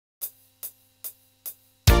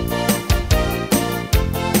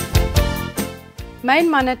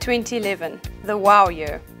Myn Manne 2011, the wow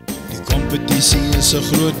year. Die competitie is 'n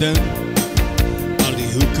groot ding. Al die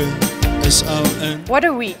hoeke is al in. What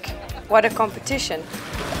a week, what a competition.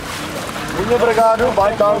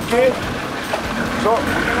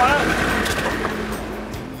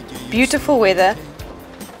 Beautiful weather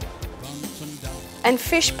and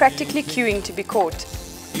fish practically queuing to be caught.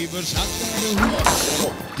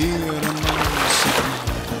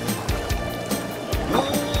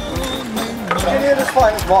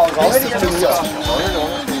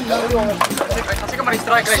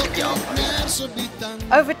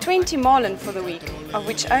 Over 20 marlin for the week, of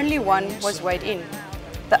which only one was weighed in.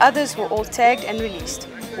 The others were all tagged and released.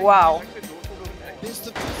 Wow!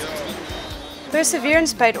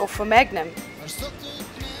 Perseverance paid off for Magnum.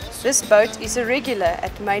 This boat is a regular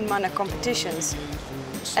at Myn Manne competitions,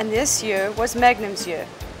 and this year was Magnum's year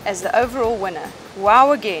as the overall winner.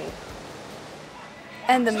 Wow again!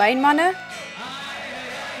 And the Myn Manne?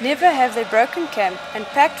 Never have they broken camp and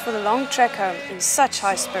packed for the long trek home in such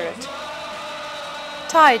high spirit.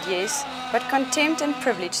 Tired, yes, but content and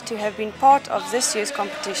privileged to have been part of this year's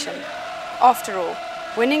competition. After all,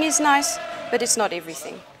 winning is nice, but it's not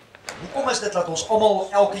everything. Hoekom is dit dat ons almal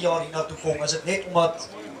elke jaar hiernatoe kom? Is dit net omdat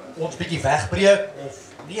ons bietjie wegbreek of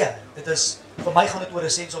nee? Dit is vir my gaan dit oor 'n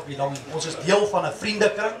sense of belonging. Ons is deel van 'n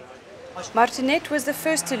vriendekring. Martinet was the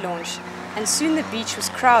first to launch, and soon the beach was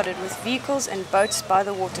crowded with vehicles and boats by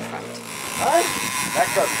the waterfront.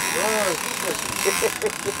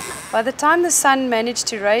 By the time the sun managed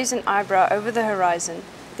to raise an eyebrow over the horizon,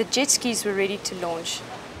 the jet skis were ready to launch.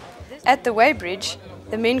 At the weighbridge,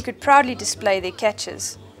 the men could proudly display their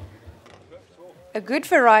catches. A good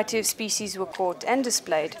variety of species were caught and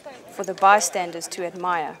displayed for the bystanders to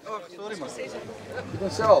admire.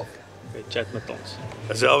 Chat met ons.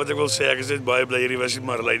 Dis al wat ek wil sê, ek is net baie bly hierdie was nie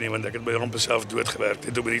Marley nie, want ek het by hom self doodgewerk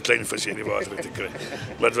net om die klein vis in die water te kry.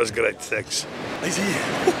 But was great, thanks. Hy's hier.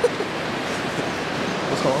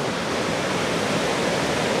 Wat gaan aan?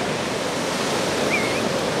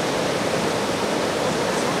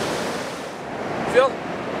 Veel?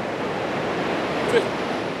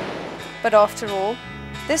 But after all,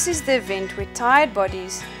 this is the event where tired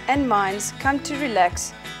bodies and minds come to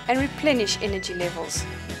relax and replenish energy levels.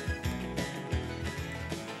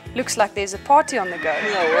 Looks like there's a party on the go.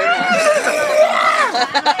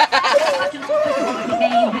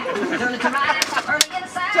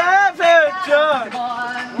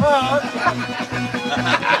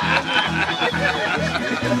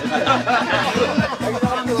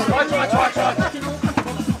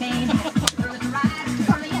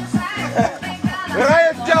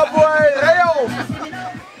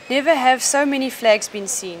 Never have so many flags been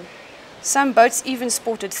seen. Some boats even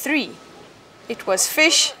sported 3. It was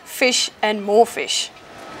fish, fish and more fish.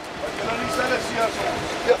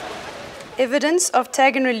 Evidence of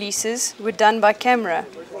tag and releases were done by camera.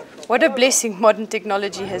 What a blessing modern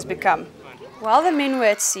technology has become. While the men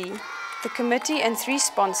were at sea, the committee and 3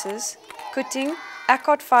 sponsors, Kutting,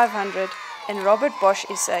 Accord 500 and Robert Bosch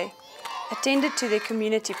SA, attended to their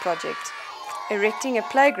community project, erecting a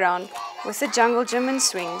playground with a jungle gym and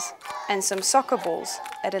swings and some soccer balls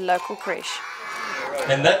at a local creche.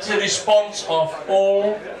 And that's the response of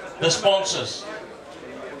all the sponsors.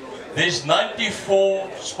 There's 94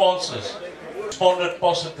 sponsors responded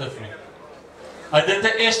positively. I did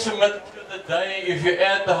the estimate the day, if you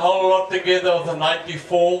add the whole lot together of the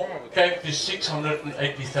 94, came to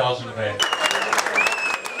 680,000 rand.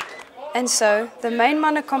 And so, the Myn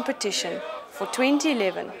Manne competition for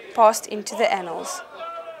 2011 passed into the annals.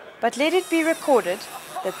 But let it be recorded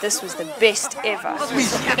that this was the best ever.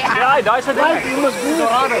 Ja, daai is dit.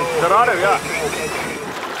 Dorado, ja.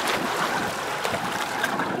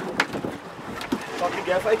 Pak die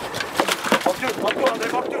gaf uit. Op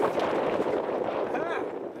toe,